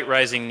despite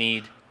rising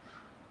need,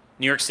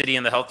 New York City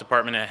and the health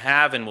department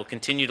have and will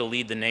continue to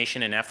lead the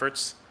nation in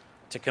efforts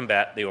to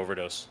combat the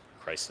overdose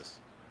crisis.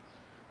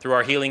 Through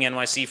our Healing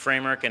NYC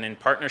framework and in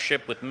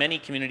partnership with many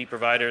community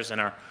providers and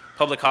our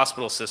public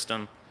hospital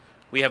system,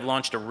 we have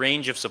launched a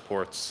range of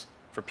supports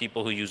for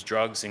people who use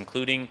drugs,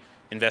 including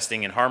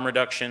investing in harm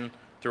reduction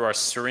through our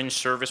syringe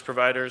service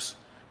providers,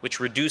 which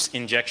reduce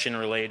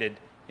injection-related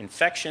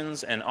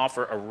infections and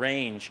offer a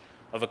range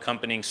of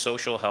accompanying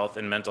social health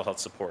and mental health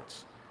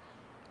supports.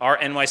 Our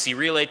NYC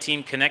Relay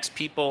team connects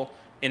people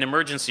in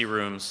emergency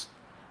rooms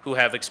who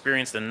have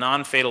experienced a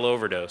non-fatal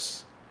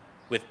overdose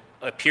with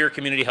a peer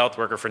community health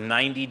worker for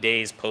 90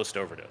 days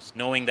post-overdose,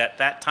 knowing that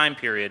that time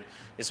period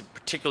is a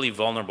particularly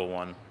vulnerable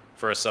one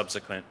for a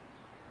subsequent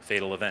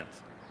fatal event.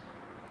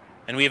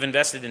 And we have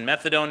invested in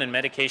methadone and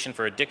medication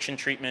for addiction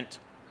treatment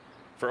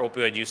for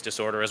opioid use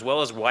disorder, as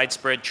well as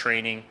widespread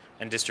training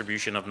and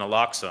distribution of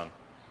naloxone,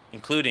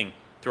 including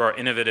through our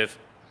innovative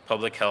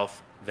public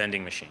health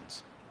vending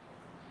machines.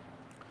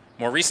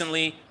 More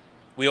recently,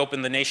 We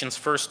opened the nation's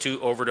first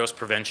 2 overdose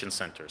prevention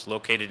centers,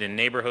 located in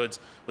neighborhoods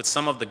with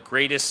some of the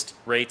greatest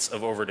rates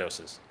of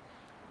overdoses.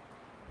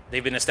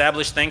 They've been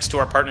established thanks to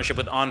our partnership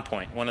with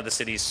OnPoint, one of the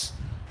city's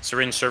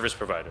syringe service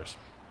providers.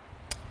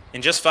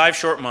 In just 5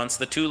 short months,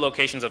 the 2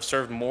 locations have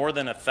served more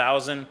than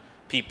 1,000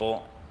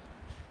 people,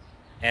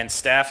 and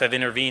staff have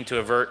intervened to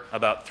avert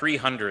about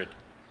 300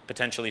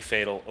 potentially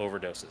fatal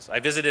overdoses. I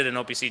visited an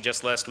OPC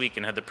just last week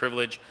and had the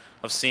privilege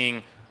of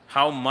seeing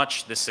how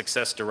much this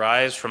success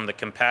derives from the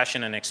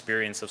compassion and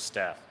experience of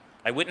staff.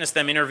 I witnessed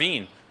them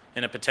intervene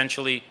in a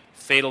potentially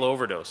fatal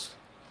overdose.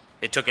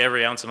 It took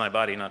every ounce of my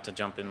body not to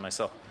jump in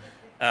myself.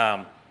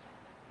 But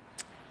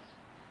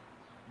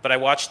I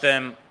watched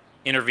them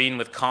intervene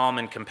with calm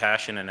and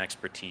compassion and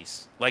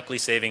expertise, likely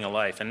saving a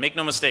life. And make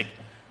no mistake,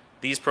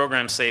 these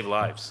programs save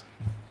lives.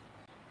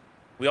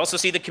 We also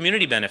see the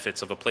community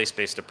benefits of a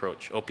place-based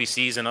approach.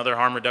 OPCs and other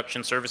harm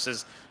reduction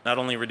services not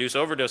only reduce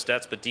overdose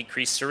deaths, but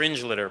decrease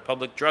syringe litter,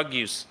 public drug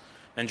use,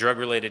 and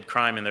drug-related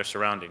crime in their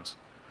surroundings.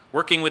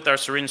 Working with our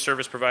syringe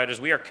service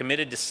providers, we are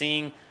committed to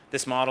seeing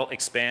this model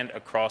expand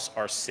across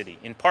our city,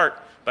 in part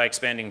by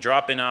expanding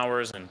drop-in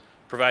hours and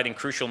providing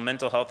crucial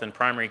mental health and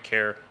primary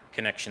care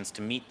connections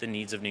to meet the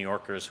needs of New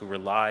Yorkers who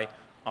rely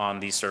on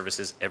these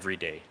services every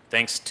day.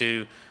 Thanks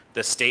to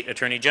the State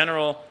Attorney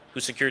General, who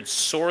secured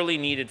sorely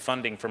needed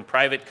funding from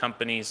private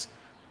companies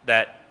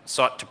that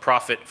sought to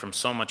profit from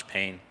so much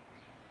pain.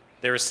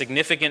 There is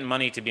significant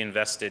money to be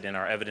invested in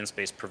our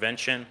evidence-based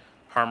prevention,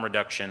 harm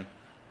reduction,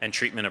 and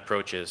treatment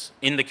approaches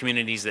in the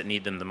communities that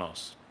need them the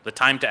most. The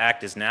time to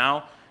act is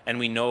now, and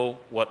we know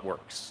what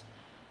works.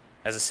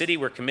 As a city,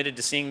 we're committed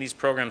to seeing these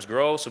programs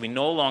grow, so we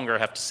no longer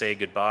have to say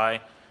goodbye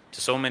to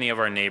so many of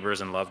our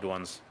neighbors and loved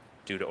ones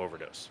due to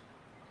overdose.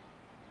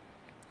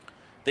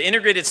 The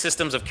integrated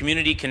systems of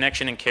community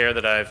connection and care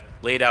that I've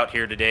laid out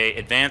here today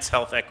advance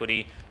health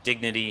equity,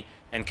 dignity,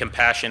 and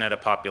compassion at a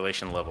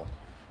population level.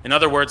 In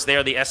other words, they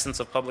are the essence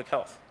of public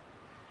health.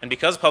 And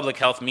because public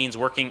health means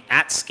working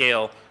at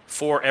scale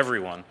for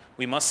everyone,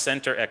 we must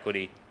center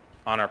equity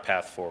on our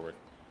path forward.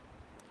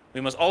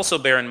 We must also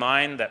bear in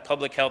mind that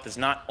public health is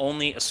not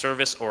only a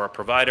service or a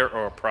provider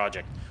or a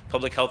project.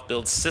 Public health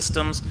builds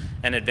systems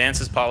and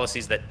advances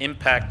policies that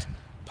impact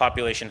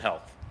population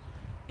health.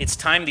 It's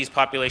time these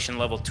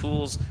population-level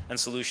tools and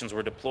solutions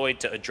were deployed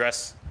to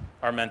address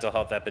our mental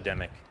health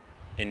epidemic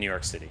in New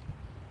York City.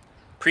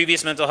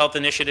 Previous mental health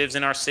initiatives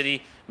in our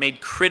city made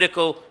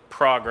critical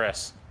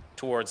progress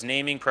towards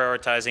naming,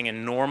 prioritizing,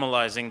 and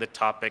normalizing the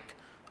topic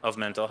of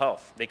mental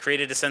health. They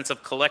created a sense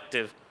of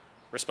collective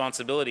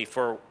responsibility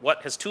for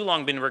what has too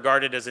long been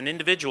regarded as an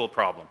individual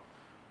problem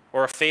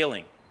or a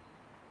failing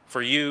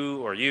for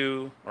you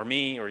or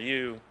me or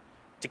you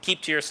to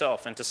keep to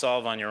yourself and to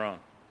solve on your own.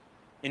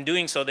 In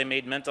doing so, they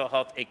made mental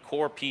health a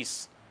core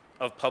piece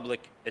of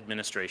public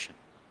administration.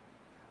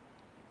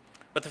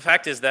 But the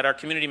fact is that our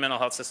community mental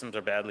health systems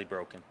are badly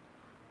broken,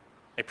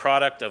 a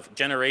product of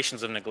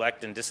generations of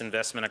neglect and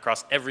disinvestment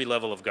across every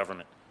level of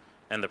government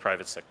and the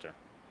private sector.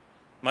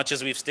 Much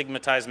as we've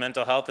stigmatized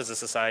mental health as a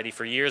society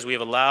for years, we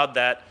have allowed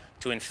that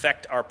to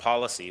infect our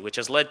policy, which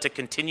has led to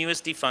continuous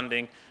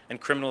defunding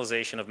and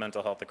criminalization of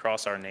mental health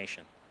across our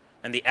nation,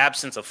 and the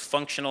absence of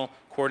functional,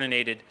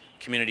 coordinated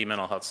community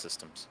mental health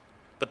systems.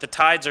 But the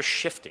tides are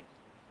shifting,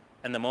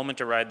 and the moment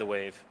to ride the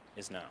wave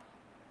is now.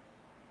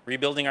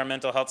 Rebuilding our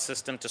mental health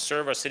system to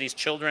serve our city's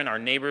children, our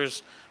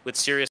neighbors with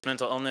serious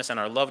mental illness, and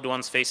our loved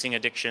ones facing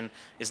addiction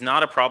is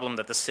not a problem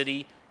that the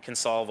city can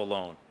solve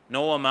alone.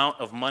 No amount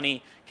of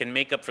money can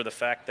make up for the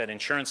fact that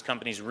insurance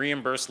companies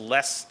reimburse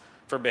less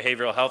for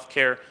behavioral health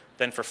care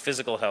than for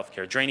physical health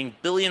care, draining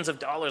billions of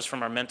dollars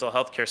from our mental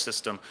health care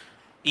system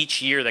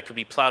each year that could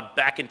be plowed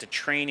back into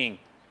training,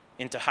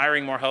 into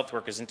hiring more health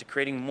workers, into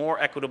creating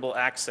more equitable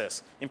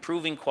access,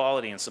 improving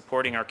quality, and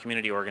supporting our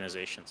community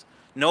organizations.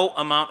 No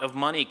amount of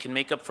money can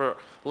make up for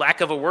lack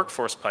of a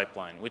workforce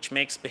pipeline, which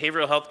makes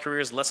behavioral health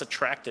careers less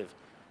attractive,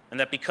 and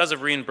that because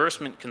of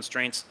reimbursement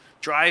constraints,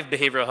 drive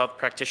behavioral health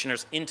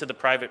practitioners into the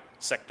private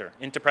sector,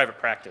 into private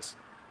practice,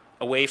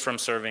 away from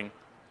serving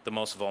the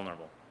most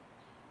vulnerable.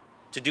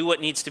 To do what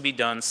needs to be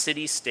done,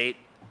 city, state,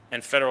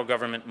 and federal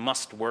government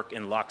must work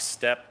in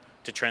lockstep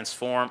to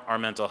transform our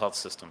mental health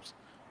systems,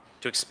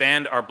 to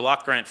expand our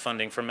block grant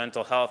funding for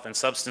mental health and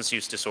substance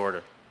use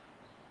disorder,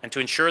 and to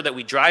ensure that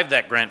we drive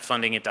that grant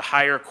funding into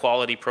higher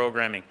quality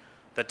programming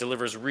that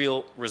delivers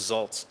real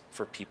results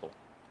for people.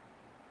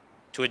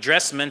 To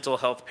address mental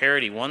health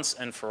parity once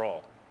and for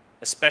all,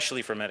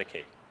 especially for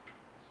Medicaid.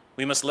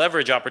 We must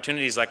leverage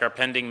opportunities like our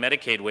pending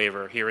Medicaid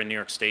waiver here in New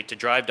York State to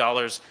drive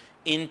dollars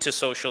into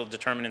social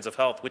determinants of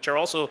health, which are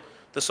also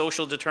the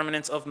social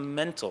determinants of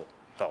mental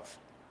health,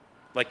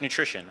 like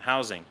nutrition,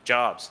 housing,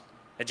 jobs,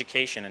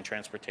 education, and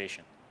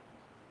transportation.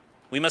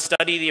 We must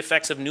study the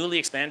effects of newly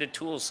expanded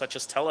tools such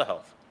as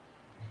telehealth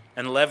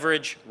and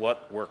leverage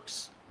what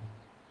works.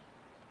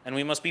 And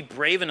we must be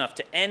brave enough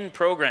to end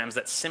programs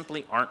that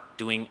simply aren't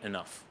doing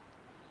enough,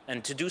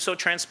 and to do so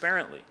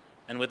transparently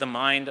and with a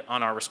mind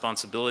on our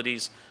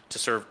responsibilities to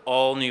serve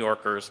all New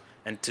Yorkers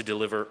and to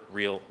deliver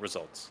real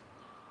results.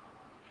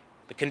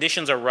 The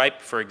conditions are ripe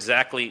for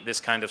exactly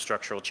this kind of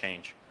structural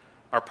change.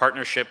 Our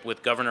partnership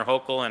with Governor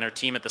Hochul and her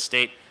team at the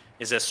state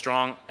is as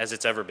strong as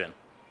it's ever been.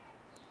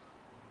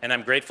 And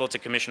I'm grateful to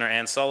Commissioner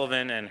Ann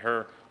Sullivan and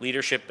her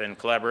leadership and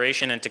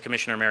collaboration, and to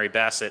Commissioner Mary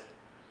Bassett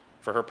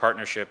for her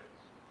partnership,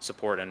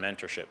 support, and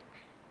mentorship.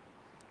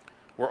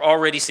 We're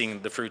already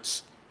seeing the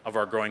fruits of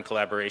our growing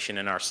collaboration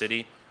in our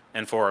city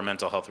and for our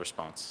mental health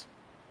response.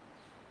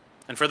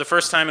 And for the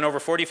first time in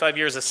over 45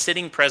 years, a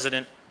sitting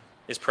president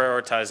is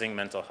prioritizing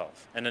mental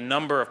health. And a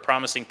number of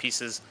promising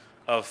pieces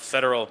of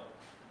federal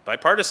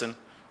bipartisan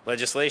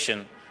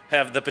legislation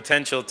have the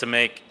potential to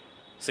make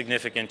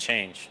significant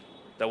change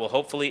that will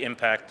hopefully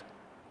impact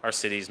our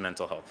city's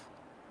mental health.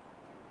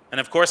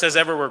 And of course, as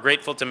ever, we're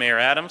grateful to Mayor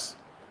Adams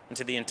and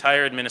to the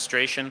entire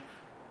administration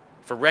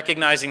for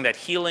recognizing that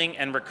healing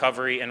and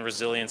recovery and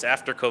resilience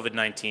after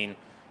COVID-19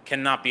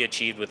 cannot be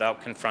achieved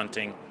without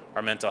confronting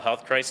our mental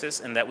health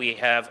crisis, and that we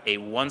have a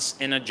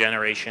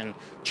once-in-a-generation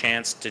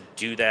chance to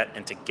do that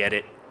and to get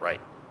it right.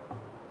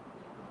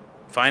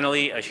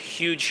 Finally, a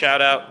huge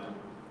shout out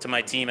to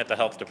my team at the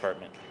health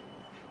department.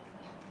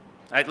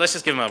 Let's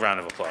just give them a round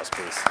of applause,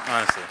 please,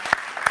 honestly.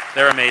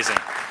 They're amazing.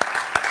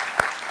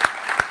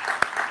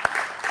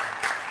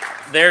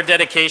 Their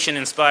dedication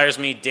inspires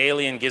me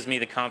daily and gives me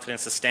the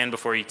confidence to stand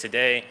before you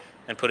today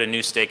and put a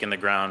new stake in the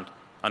ground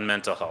on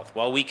mental health.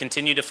 While we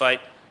continue to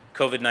fight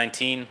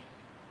COVID-19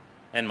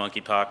 and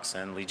monkeypox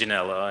and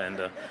Legionella and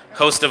a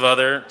host of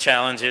other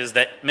challenges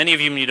that many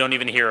of you don't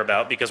even hear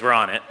about because we're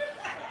on it,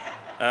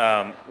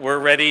 we're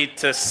ready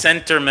to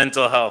center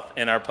mental health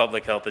in our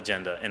public health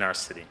agenda in our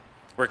city.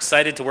 We're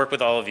excited to work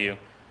with all of you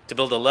to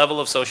build a level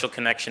of social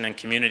connection and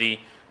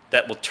community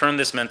that will turn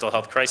this mental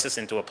health crisis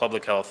into a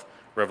public health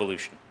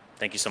revolution.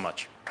 Thank you so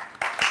much.